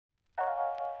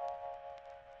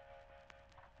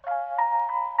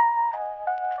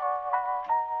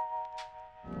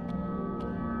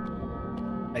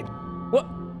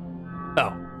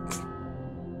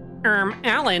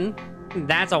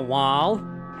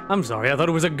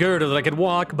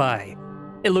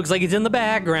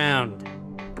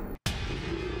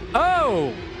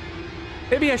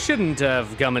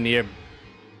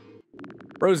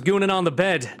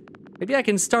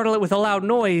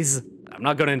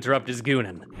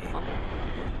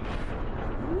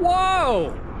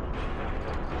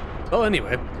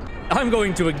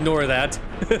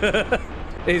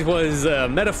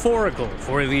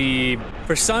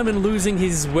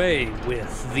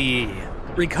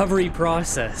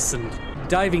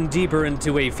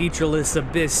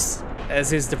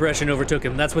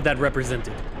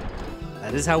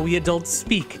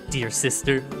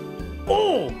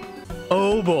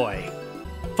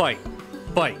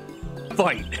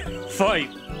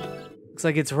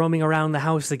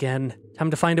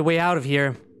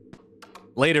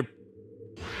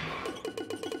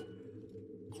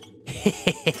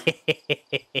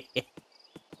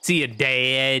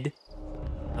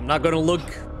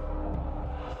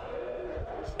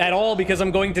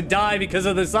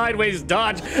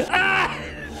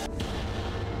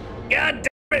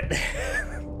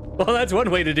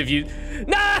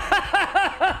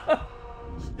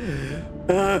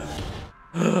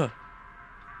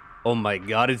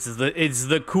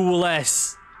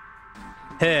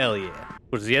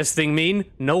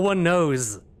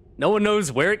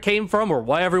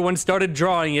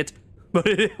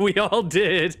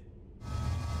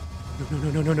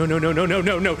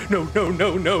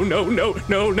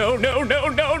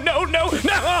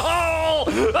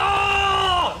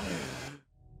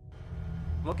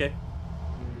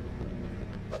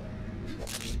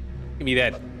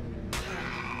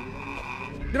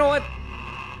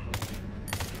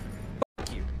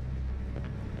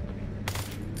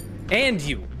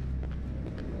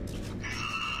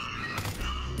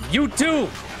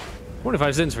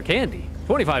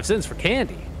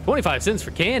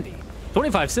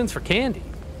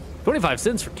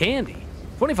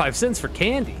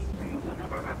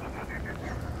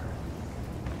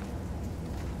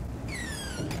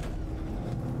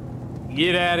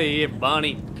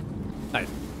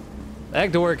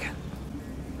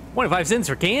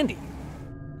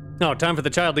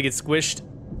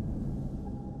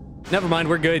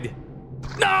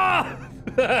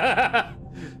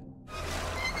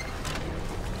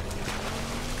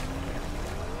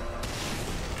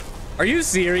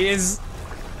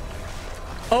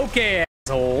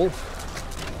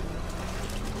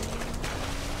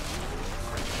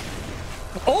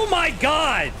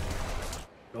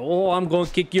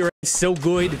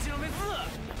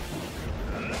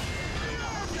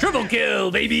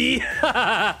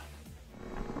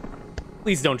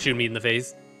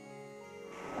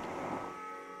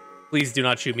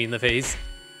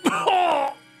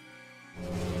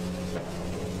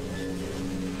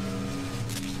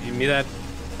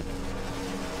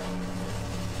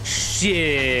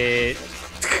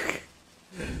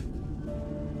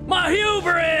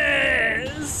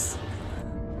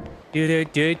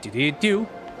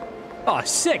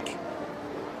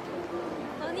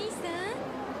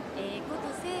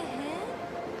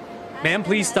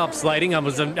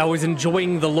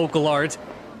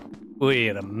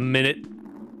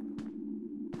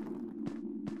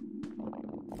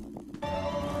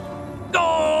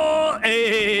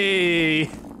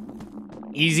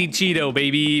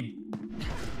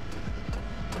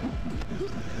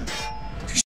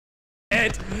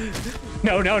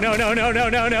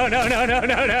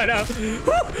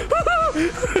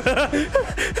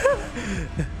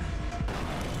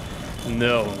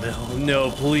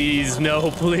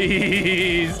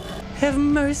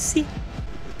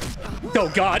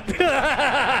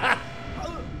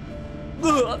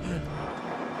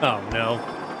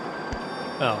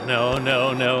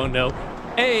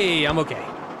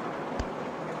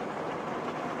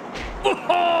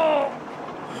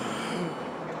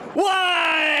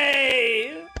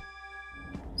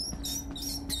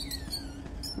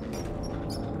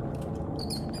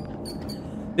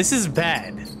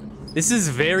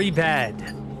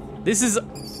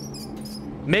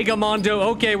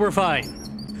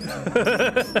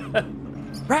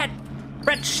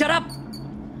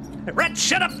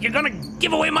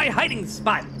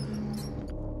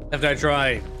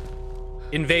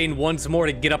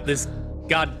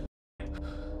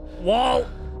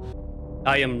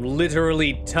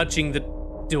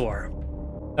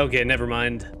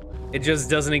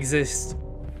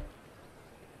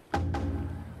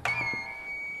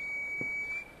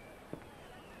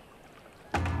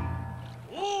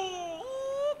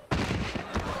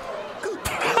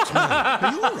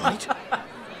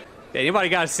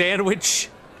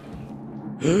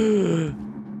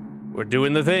We're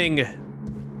doing the thing.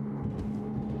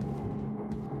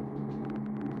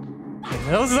 What the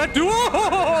hell does that do?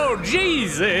 Oh,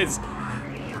 Jesus!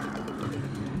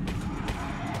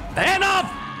 Hand up!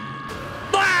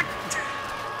 Black!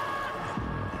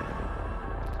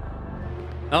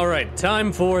 All right,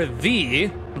 time for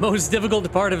the most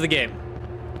difficult part of the game.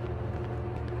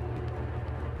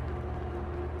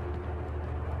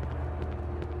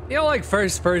 You know, like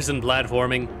first-person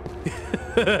platforming.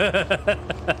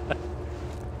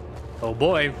 Oh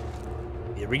boy,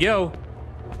 here we go.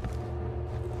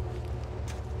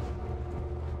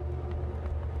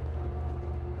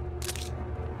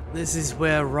 This is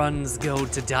where runs go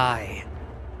to die.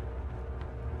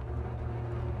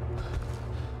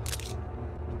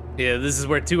 Yeah, this is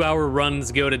where 2-hour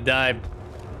runs go to die.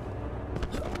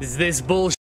 Is this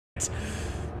bullshit?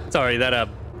 Sorry, that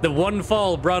the one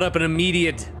fall brought up an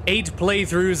immediate 8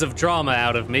 playthroughs of trauma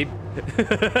out of me.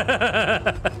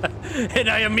 And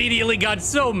I immediately got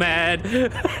so mad.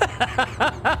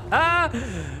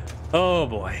 Oh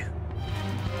boy.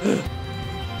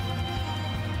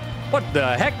 What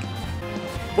the heck?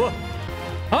 What?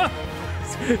 Huh?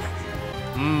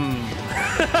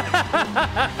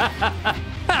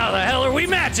 How the hell are we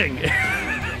matching?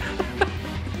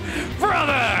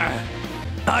 Brother!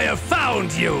 I have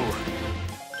found you!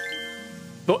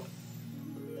 What?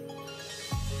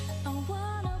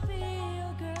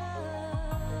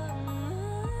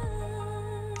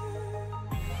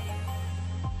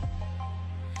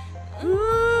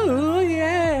 Ooh,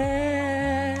 yeah!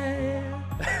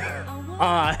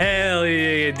 Aw, hell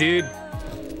yeah, dude.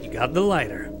 You got the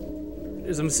lighter.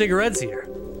 There's some cigarettes here.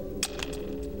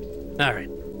 All right.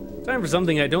 Time for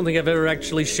something I don't think I've ever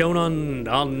actually shown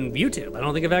on YouTube. I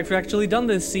don't think I've actually done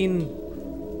this scene.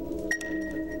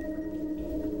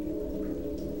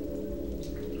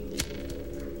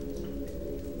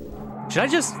 Should I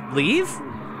just leave?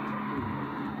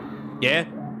 Yeah.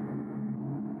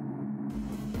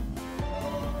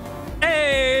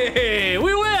 Hey,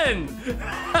 we win!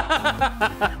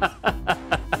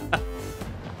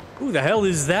 Who the hell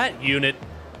is that unit?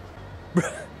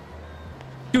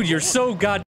 Dude, you're so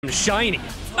goddamn shiny.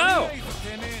 Oh!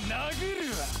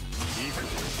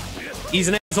 He's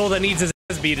an asshole that needs his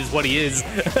ass beat is what he is.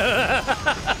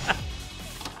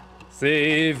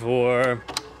 Save for...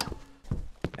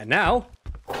 And now,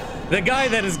 the guy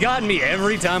that has gotten me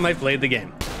every time I played the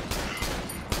game.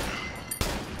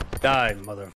 Die,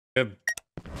 motherfucker.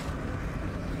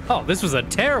 Oh, this was a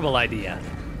terrible idea.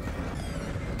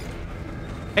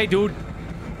 Hey, dude.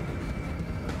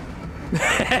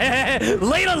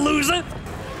 Later, loser!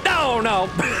 No, no!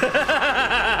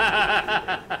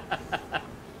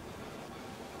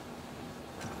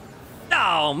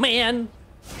 Oh, man!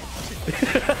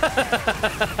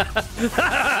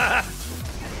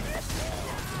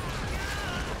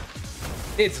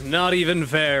 It's not even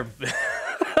fair.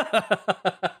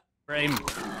 Frame.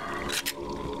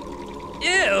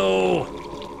 Ew!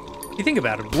 You think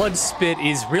about it, blood spit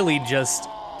is really just...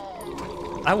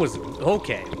 I was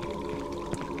okay.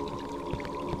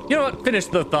 You know what? Finish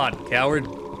the thought, coward.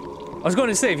 I was going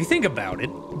to say, if you think about it,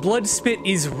 blood spit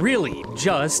is really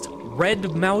just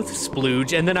red mouth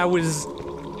splooge, and then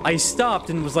I stopped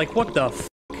and was like, what the f***?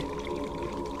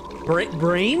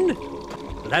 Brain?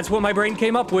 That's what my brain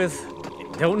came up with.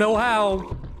 Don't know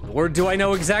how, or do I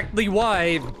know exactly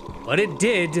why, but it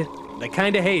did. I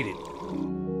kinda hate it.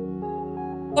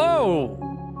 Oh!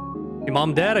 Hey,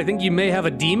 Mom, Dad, I think you may have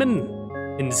a demon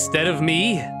instead of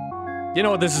me. You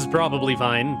know what, this is probably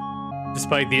fine.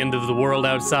 Despite the end of the world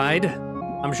outside,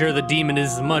 I'm sure the demon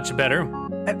is much better.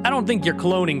 I don't think your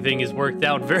cloning thing has worked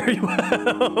out very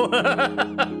well.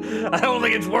 I don't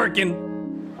think it's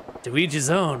working. To each his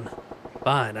own.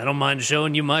 Fine, I don't mind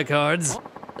showing you my cards.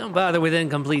 Don't bother with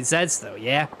incomplete sets, though,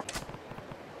 yeah?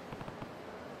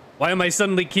 Why am I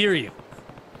suddenly curious?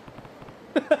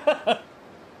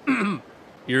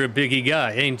 You're a biggie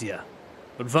guy, ain't ya?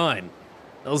 But fine.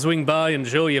 I'll swing by and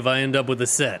show you if I end up with a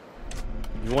set.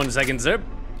 Give me 1 second, sir.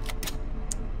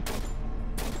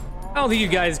 I don't think you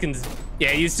guys can...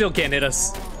 Yeah, you still can't hit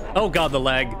us. Oh god, the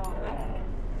lag.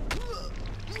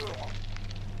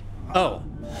 Oh.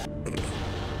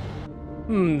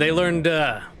 They learned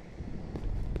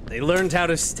how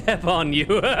to step on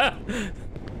you.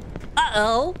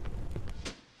 Uh-oh.